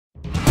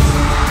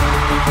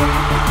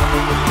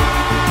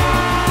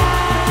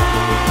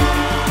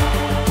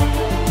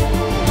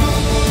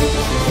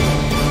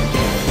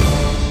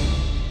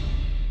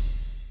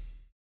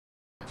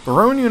The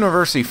Rowan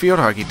University field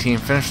hockey team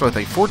finished with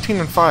a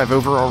 14-5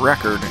 overall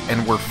record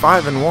and were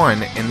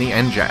 5-1 in the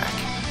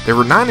NJAC. They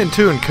were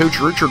 9-2 in Coach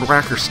Richard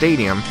Wacker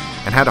Stadium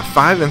and had a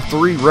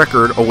 5-3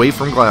 record away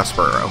from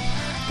Glassboro.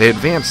 They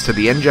advanced to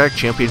the NJAC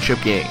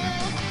championship game.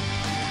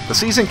 The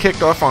season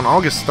kicked off on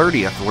August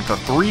 30th with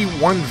a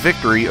 3-1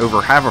 victory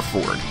over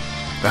Haverford.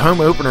 The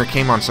home opener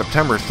came on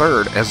September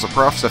 3rd as the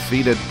Profs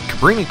defeated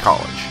Cabrini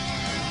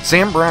College.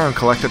 Sam Brown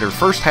collected her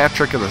first hat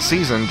trick of the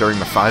season during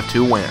the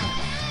 5-2 win.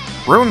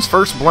 Rowan's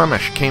first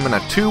blemish came in a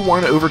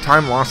 2-1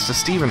 overtime loss to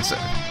Stevenson.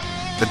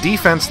 The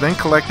defense then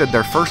collected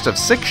their first of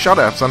 6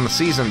 shutouts on the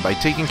season by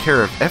taking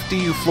care of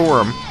FDU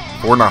Florham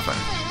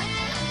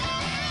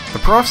 4-0. The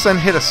Profs then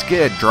hit a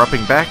skid,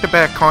 dropping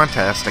back-to-back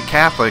contests to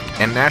Catholic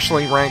and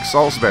nationally ranked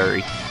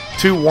Salisbury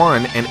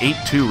 2-1 and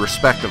 8-2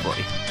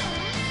 respectively.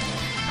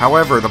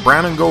 However, the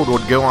Brown and Gold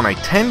would go on a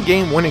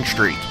 10-game winning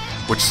streak,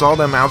 which saw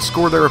them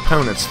outscore their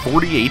opponents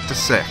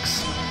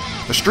 48-6.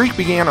 The streak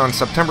began on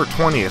September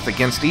 20th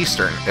against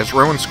Eastern as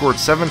Rowan scored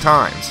 7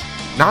 times.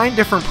 9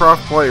 different Prof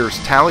players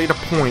tallied a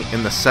point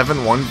in the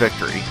 7-1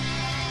 victory.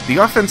 The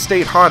offense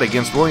stayed hot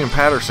against William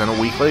Patterson a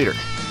week later.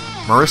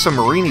 Marissa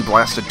Marini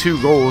blasted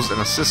 2 goals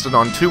and assisted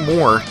on 2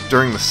 more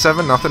during the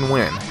 7-0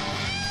 win.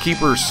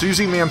 Keepers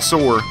Susie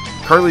Mansour,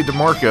 Carly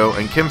DeMarco,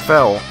 and Kim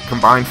Fell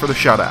combined for the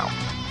shutout.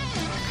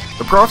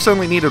 The Profs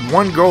only needed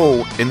 1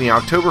 goal in the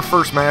October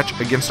 1st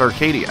match against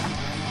Arcadia.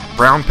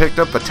 Brown picked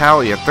up the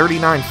tally at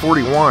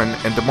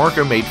 39-41 and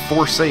DeMarco made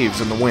 4 saves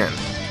in the win.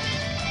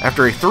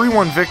 After a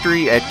 3-1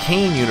 victory at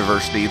Kane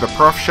University, the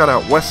Profs shut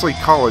out Wesley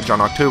College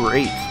on October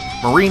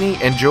 8th. Marini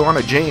and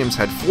Joanna James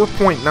had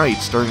 4-point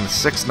nights during the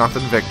 6-0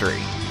 victory.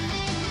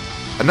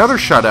 Another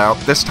shutout,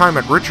 this time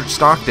at Richard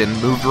Stockton,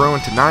 moved Rowan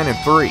to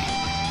 9-3.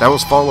 That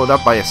was followed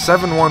up by a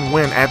 7-1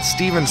 win at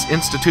Stevens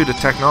Institute of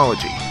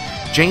Technology.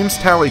 James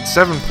tallied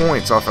 7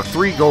 points off of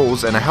 3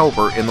 goals and a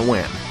helper in the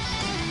win.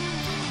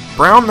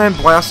 Brown then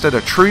blasted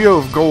a trio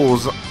of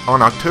goals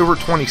on October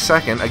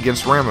 22nd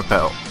against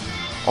Ramapo.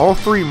 All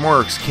 3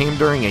 marks came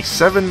during a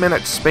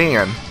 7-minute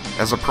span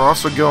as the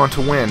Profs would go on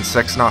to win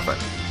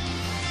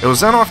 6-0. It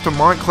was then off to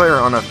Montclair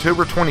on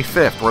October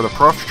 25th where the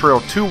Profs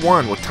trailed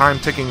 2-1 with time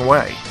ticking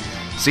away.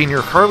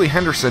 Senior Carly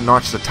Henderson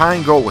notched the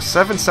tying goal with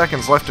 7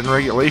 seconds left in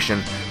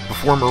regulation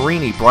before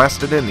Marini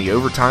blasted in the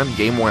overtime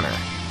game winner.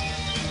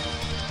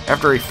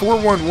 After a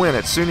 4-1 win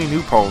at SUNY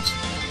New Paltz,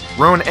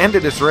 Rowan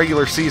ended its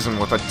regular season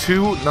with a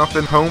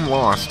 2-0 home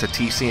loss to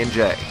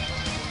TCNJ.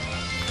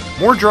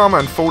 More drama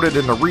unfolded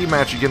in the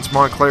rematch against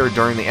Montclair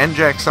during the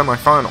NJAC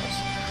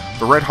semifinals.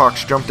 The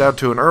Redhawks jumped out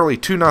to an early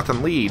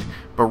 2-0 lead,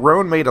 but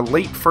Rowan made a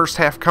late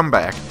first-half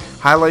comeback,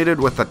 highlighted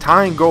with the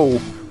tying goal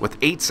with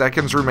 8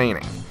 seconds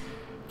remaining.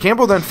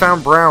 Campbell then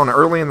found Brown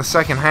early in the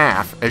second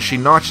half as she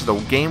notched the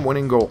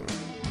game-winning goal.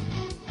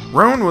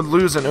 Rowan would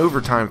lose in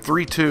overtime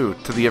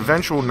 3-2 to the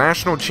eventual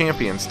national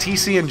champions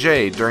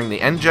TCNJ during the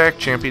NJAC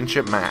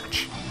championship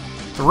match.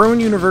 The Rowan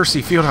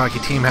University field hockey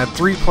team had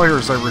 3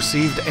 players that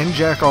received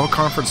NJAC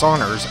All-Conference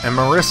honors, and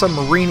Marissa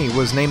Marini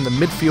was named the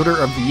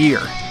Midfielder of the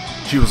Year.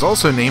 She was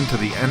also named to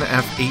the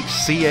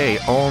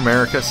NFHCA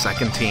All-America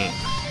Second Team.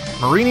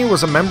 Marini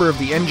was a member of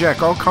the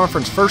NJAC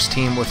All-Conference First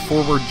Team with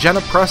forward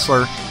Jenna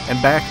Pressler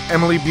and back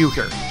Emily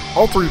Bucher.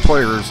 All 3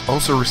 players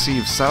also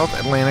received South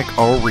Atlantic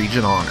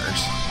All-Region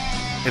honors.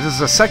 It is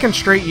the 2nd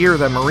straight year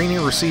that Marini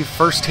received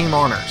first team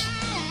honors.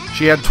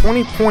 She had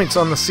 20 points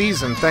on the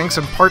season thanks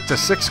in part to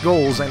 6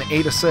 goals and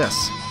 8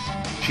 assists.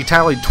 She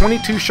tallied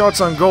 22 shots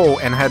on goal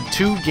and had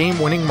 2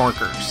 game-winning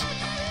markers.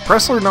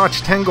 Pressler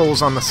notched 10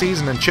 goals on the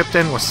season and chipped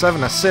in with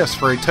 7 assists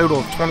for a total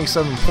of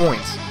 27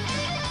 points.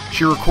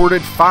 She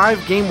recorded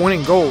 5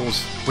 game-winning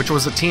goals, which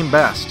was a team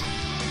best.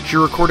 She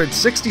recorded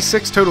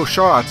 66 total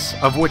shots,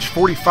 of which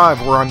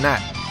 45 were on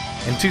net.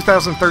 In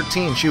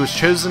 2013, she was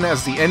chosen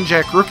as the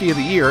NJAC Rookie of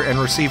the Year and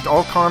received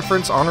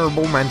All-Conference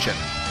Honorable Mention.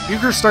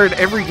 Bucher started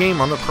every game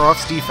on the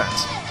Profs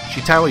defense. She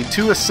tallied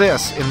 2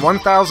 assists in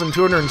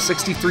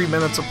 1,263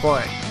 minutes of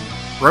play.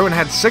 Rowan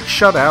had 6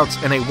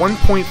 shutouts and a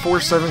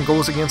 1.47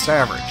 goals against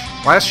average.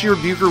 Last year,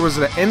 Bucher was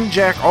the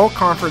NJAC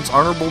All-Conference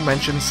Honorable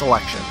Mention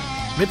selection.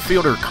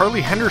 Midfielder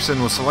Carly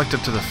Henderson was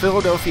selected to the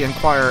Philadelphia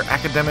Inquirer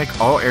Academic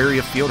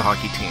All-Area Field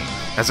Hockey Team.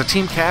 As a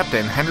team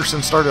captain,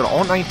 Henderson started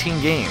all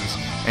 19 games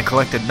and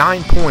collected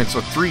 9 points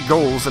with 3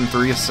 goals and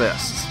 3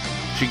 assists.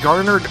 She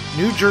garnered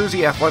New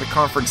Jersey Athletic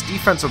Conference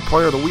Defensive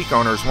Player of the Week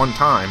honors 1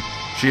 time.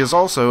 She is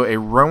also a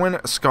Rowan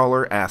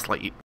Scholar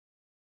athlete.